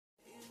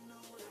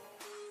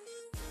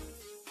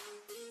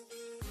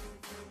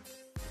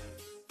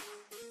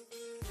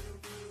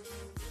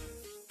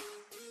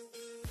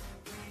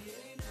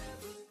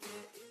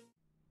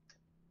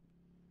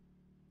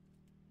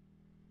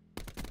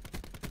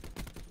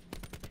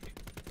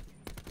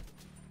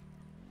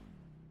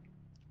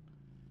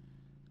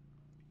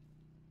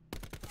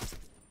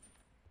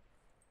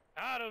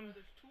got him.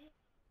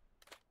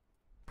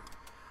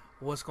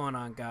 What's going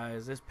on,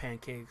 guys? It's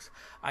Pancakes.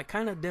 I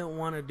kind of didn't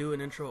want to do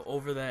an intro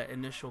over that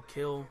initial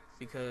kill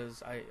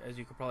because as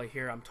you could probably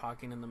hear, I'm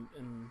talking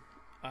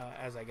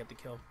as I get the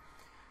kill.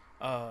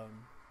 I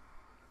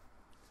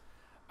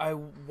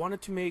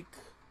wanted to make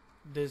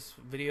this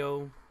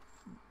video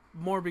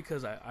more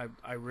because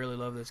I really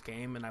love this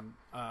game, and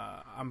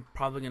I'm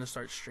probably gonna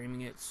start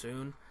streaming it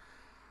soon.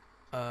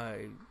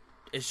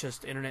 It's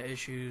just internet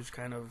issues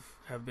kind of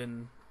have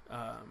been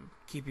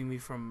keeping me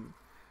from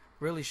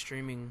really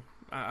streaming.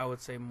 I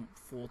would say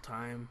full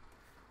time.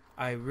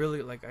 I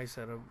really, like I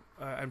said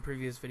in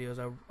previous videos,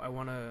 I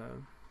want to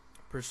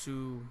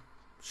pursue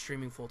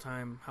streaming full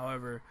time.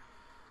 However,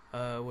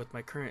 with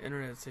my current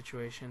internet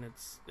situation,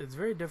 it's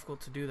very difficult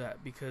to do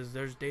that because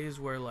there's days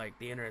where like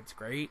the internet's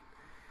great,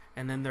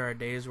 and then there are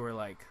days where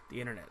like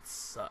the internet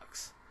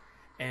sucks.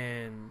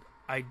 And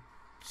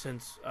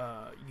since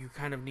you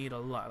kind of need a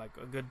lot, like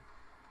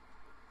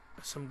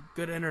some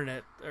good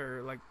internet,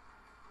 or like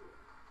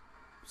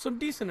some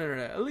decent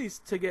internet at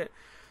least,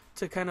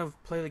 to kind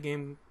of play the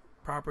game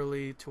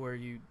properly, to where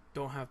you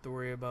don't have to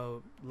worry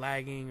about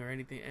lagging or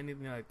anything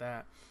like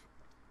that.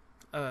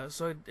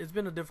 So it's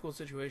been a difficult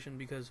situation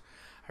because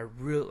I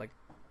really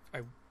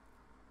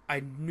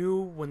I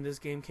knew when this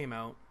game came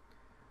out,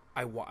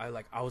 I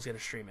was gonna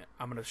stream it.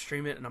 I'm gonna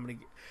stream it, and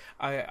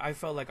I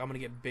felt like I'm gonna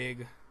get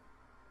big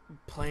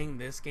playing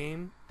this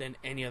game than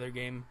any other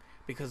game,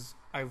 because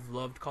I've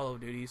loved Call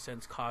of Duty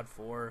since COD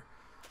 4.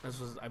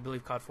 I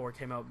believe COD 4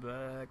 came out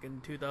back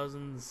in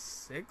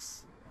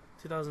 2006,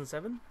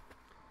 2007,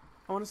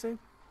 I want to say.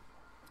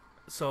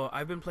 So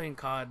I've been playing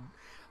COD,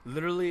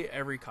 literally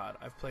every COD.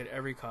 I've played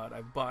every COD.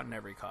 I've bought in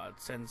every COD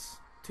since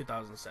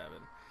 2007.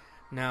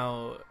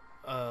 Now,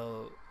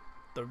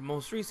 the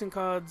most recent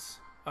CODs,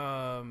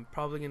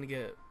 probably gonna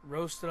get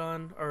roasted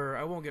on, or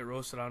I won't get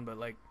roasted on, but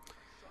like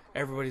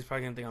everybody's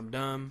probably gonna think I'm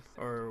dumb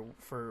or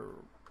for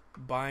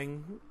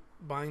buying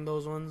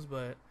those ones.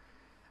 But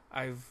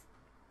I've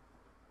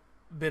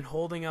been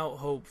holding out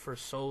hope for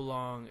so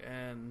long,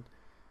 and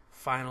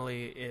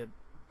finally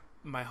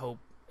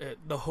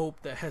the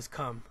hope that has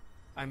come.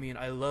 I mean,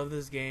 I love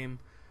this game.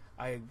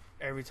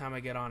 Every time I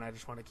get on, I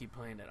just want to keep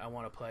playing it. I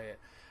want to play it.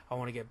 I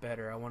want to get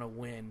better. I want to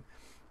win.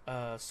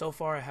 So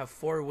far I have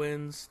 4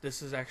 wins.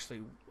 This is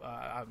actually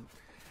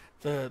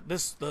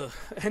the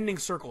ending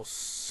circle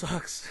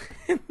sucks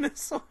in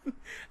this one,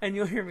 and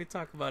you'll hear me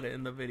talk about it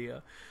in the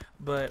video.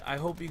 But I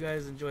hope you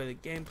guys enjoy the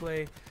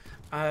gameplay.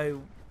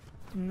 I'm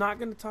not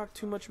gonna talk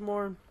too much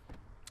more.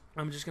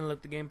 I'm just gonna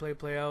let the gameplay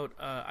play out.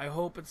 I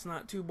hope it's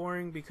not too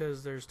boring,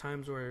 because there's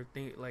times where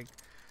like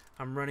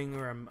I'm running,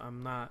 or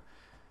I'm not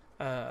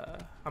in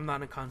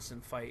a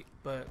constant fight.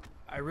 But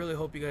I really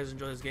hope you guys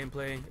enjoy this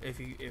gameplay. If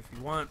you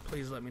want,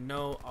 please let me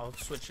know. I'll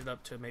switch it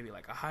up to maybe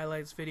like a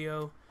highlights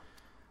video.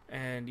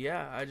 And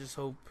yeah, I just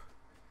hope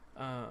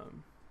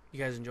you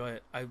guys enjoy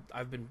it.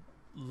 I've been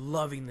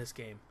loving this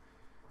game,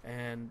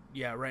 and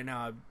yeah, right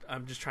now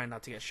I'm just trying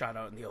not to get shot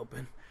out in the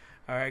open.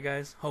 Alright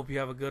guys, hope you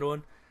have a good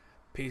one.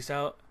 Peace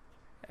out,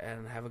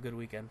 and have a good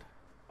weekend.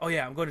 Oh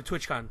yeah, I'm going to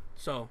TwitchCon,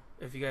 so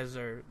if you guys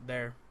are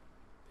there,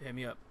 hit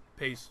me up.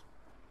 Peace.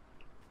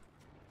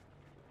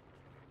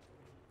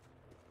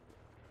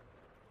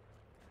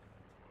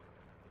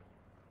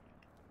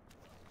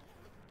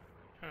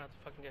 Try not to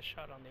fucking get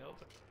shot on the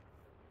open.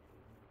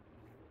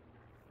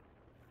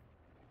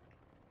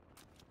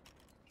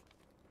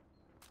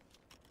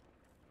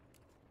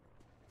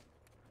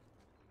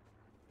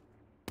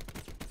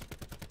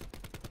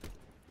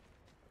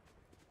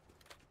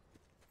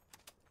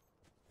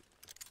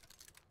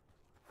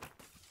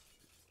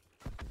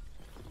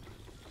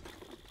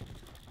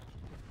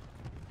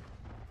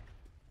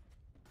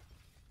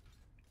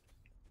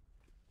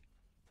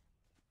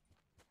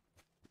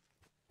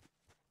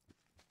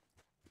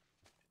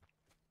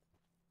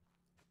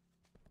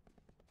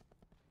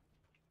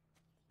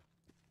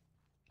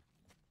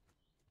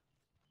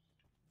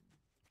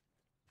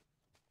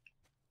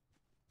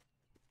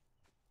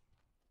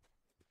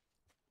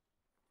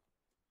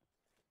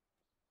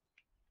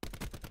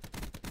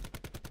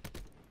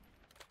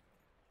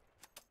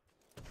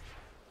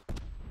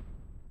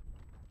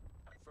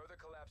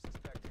 Collapse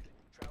expected.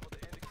 Travel to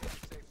indicated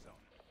safe zone.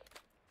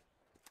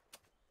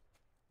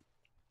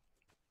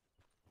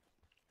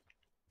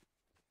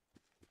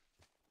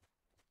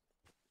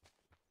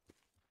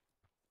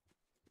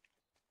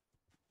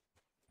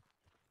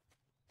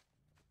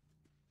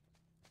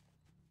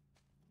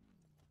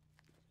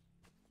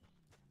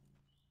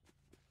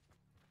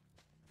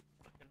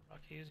 Fucking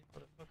Rockies,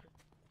 motherfucker.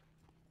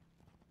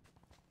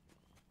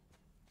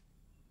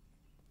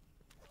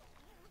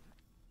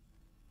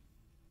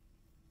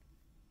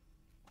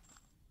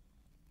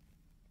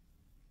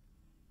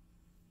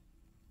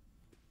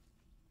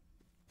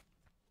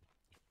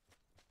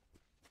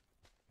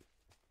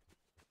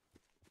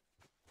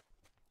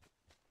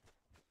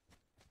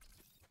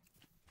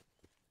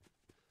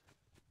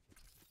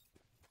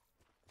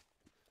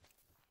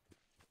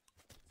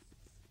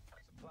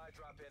 Supply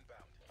drop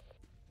inbound.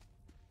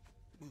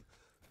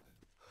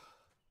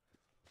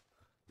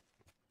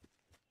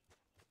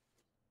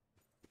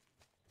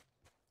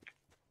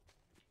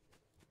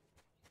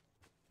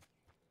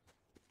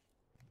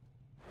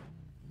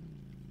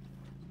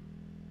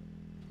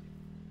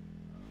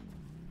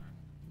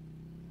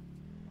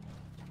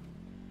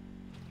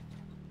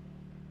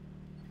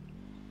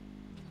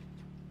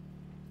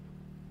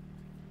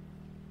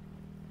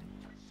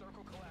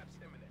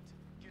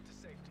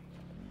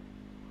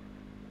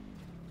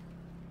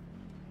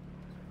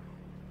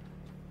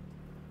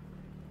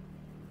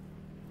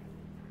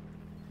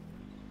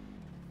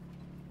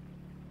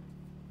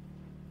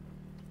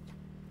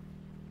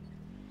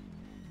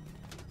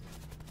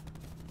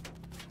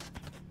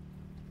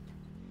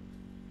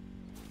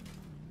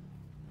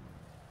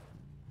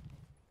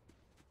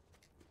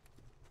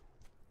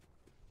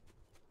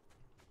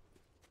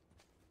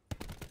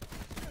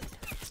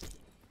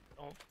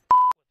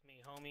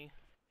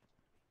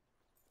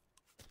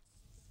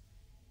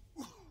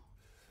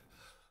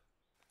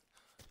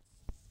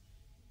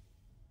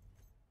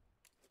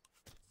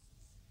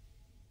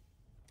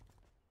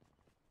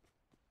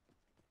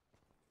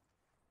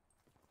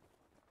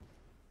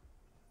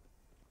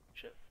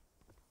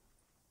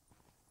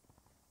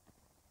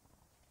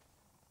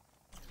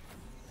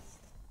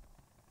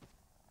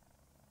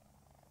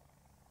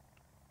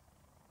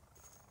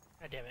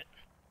 damn it.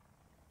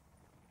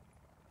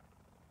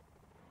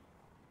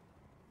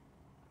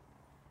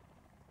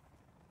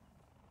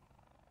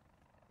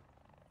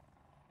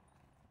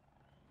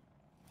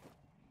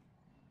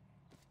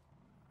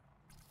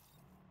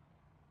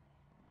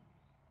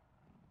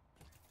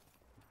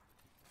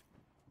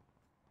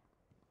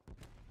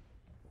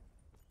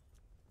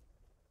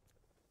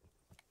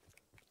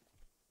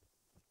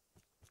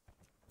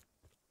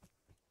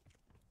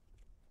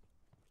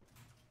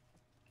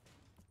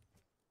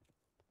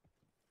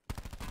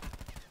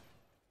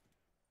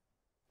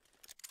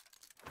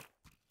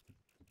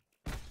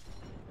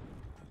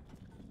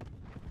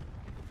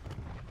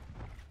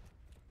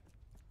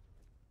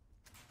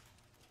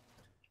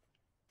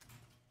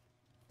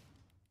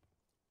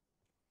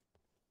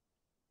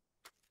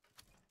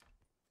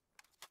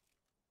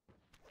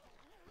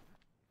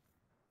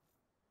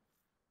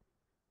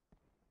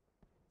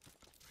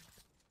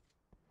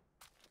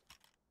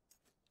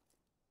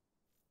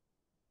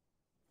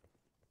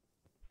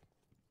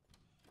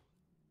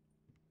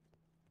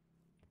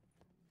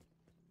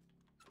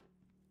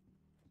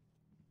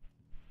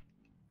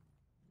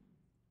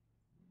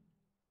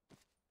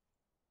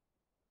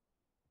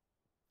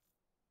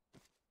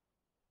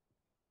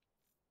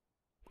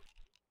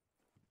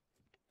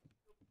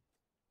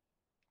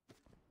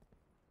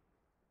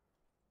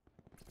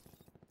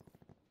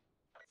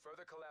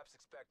 Further collapse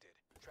expected.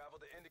 Travel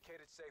to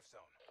indicated safe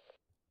zone.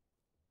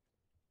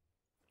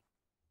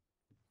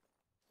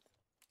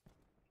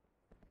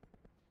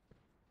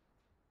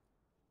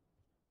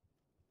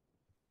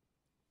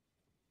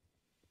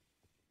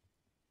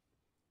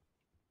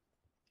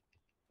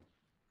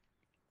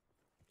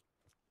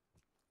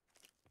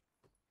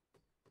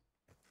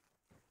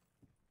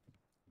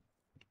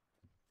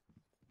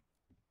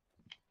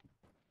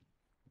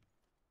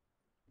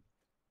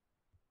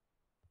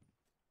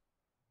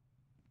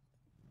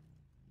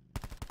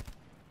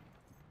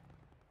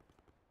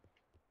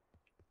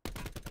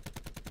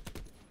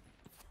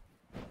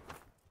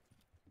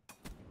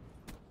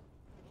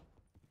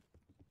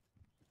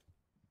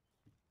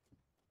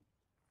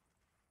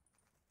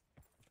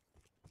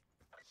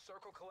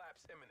 Circle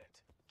collapse imminent.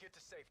 Get to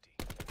safety.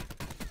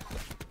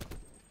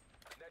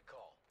 Net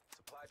call.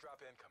 Supply drop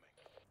incoming.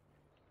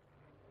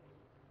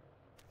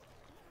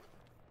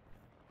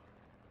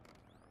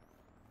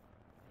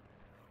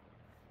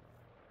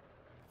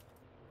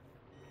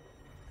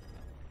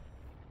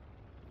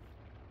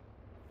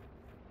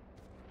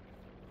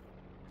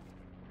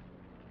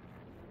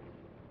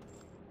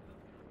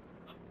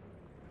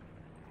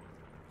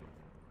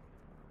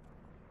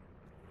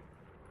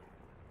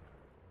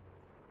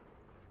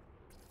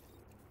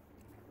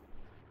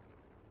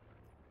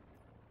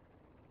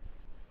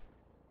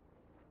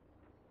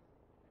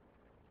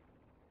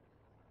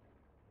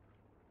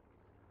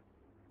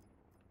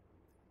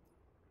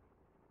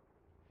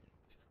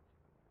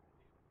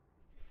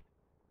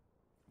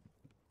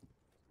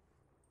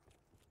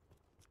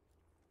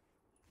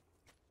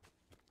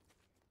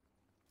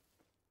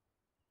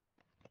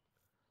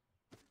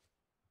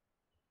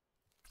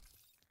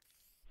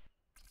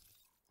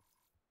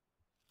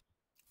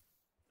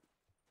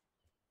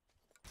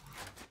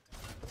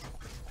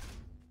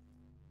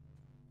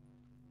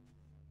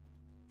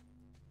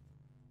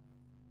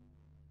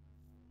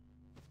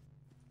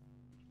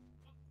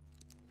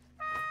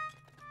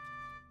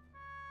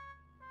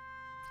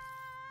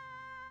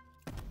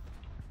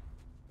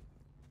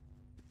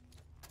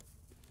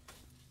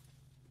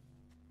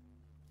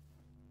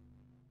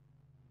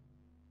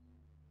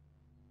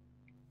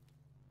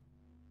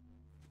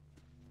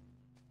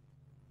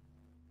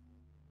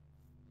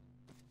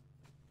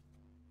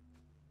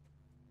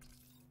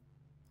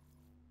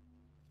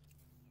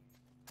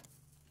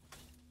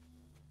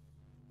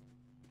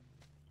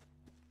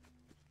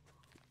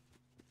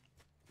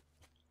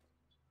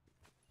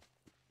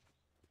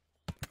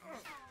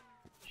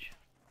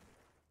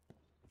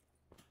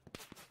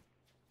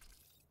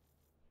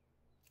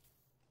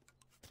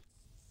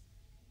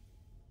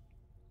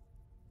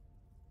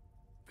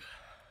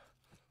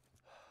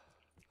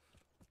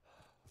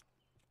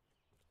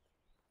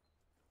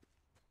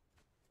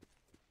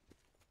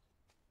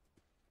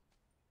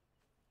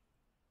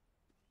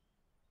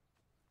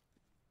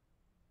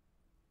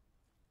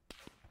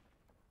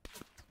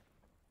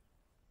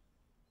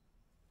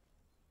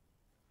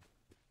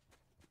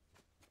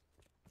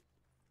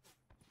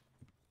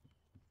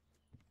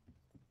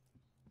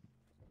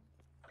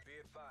 Be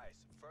advised,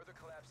 further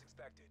collapse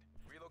expected.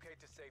 Relocate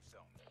to safe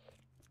zone.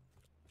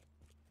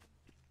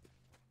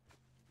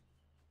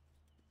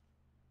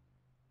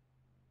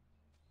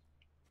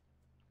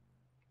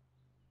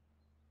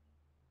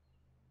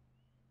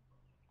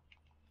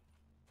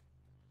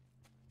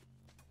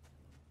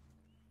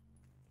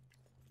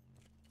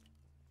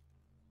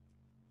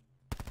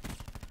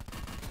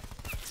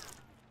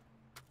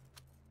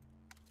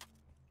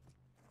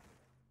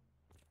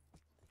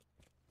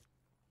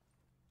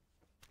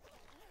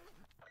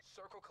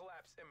 Circle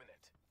collapse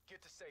imminent.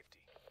 Get to safety.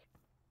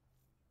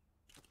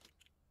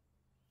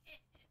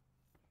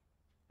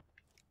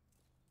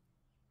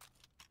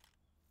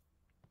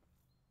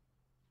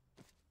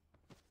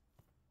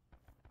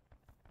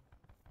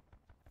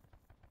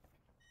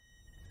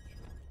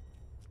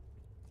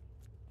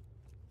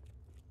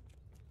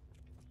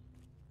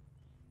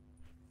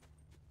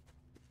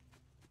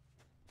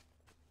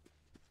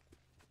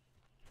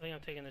 I think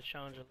I'm taking this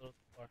challenge a little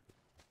too far.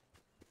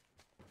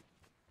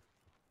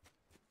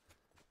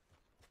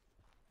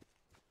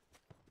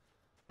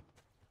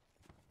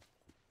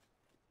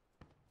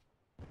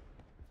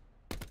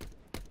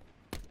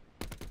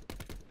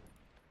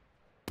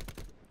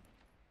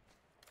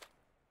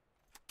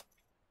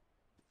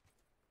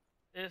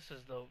 This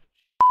is the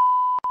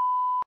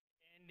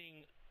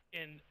ending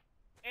in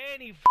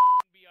any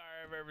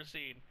BR I've ever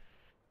seen.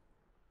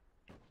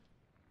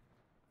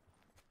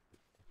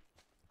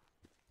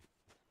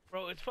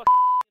 Bro, it's fucking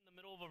in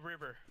the middle of a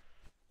river.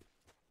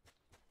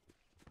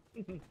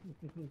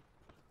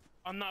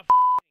 I'm not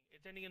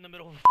it's ending in the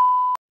middle of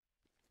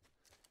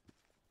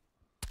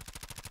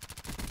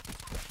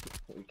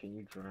Wait, can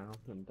you drown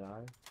and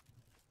die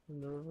in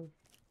the river?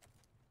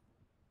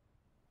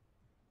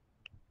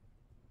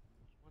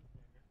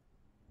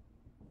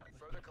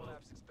 Further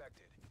collapse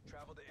expected.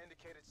 Travel to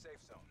indicated safe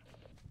zone.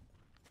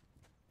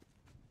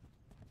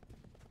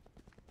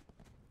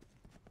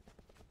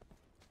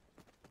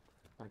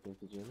 I get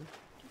the Jimmy.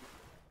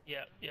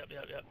 Yep.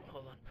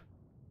 Hold on.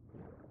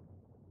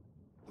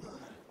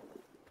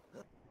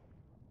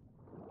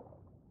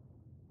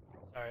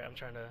 Sorry, I'm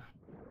trying to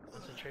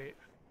concentrate.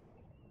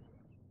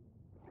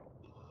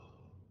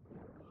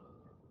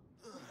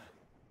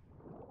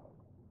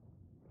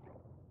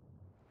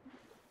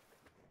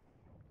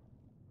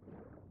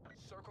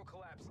 Circle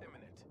collapse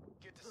imminent.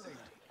 Get to safety.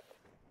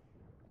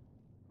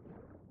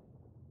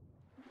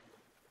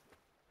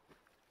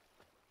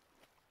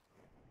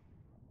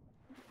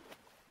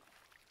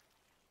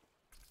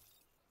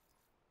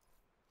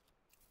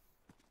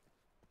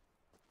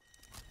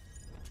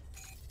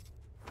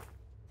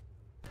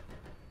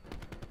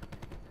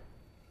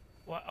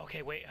 What?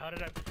 Okay, wait, how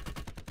did I... Woo!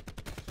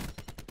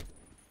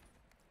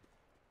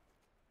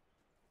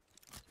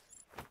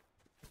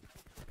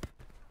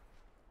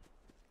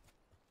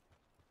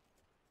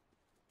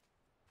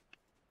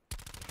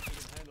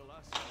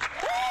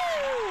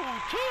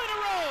 2 in a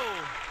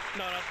row!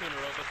 No, not 2 in a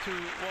row, but 2...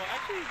 Well,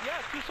 actually,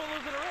 yeah, 2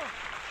 solos in a row.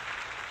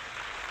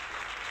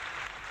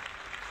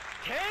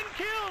 10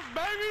 kills,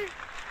 baby!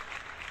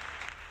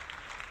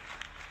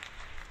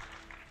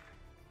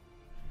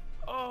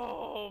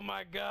 Oh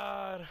my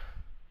god.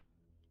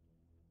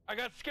 I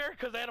got scared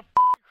because I had to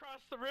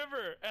cross the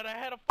river and I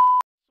had to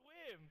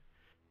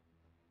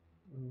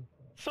swim.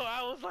 So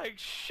I was like,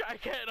 shh, I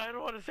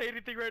don't want to say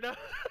anything right now.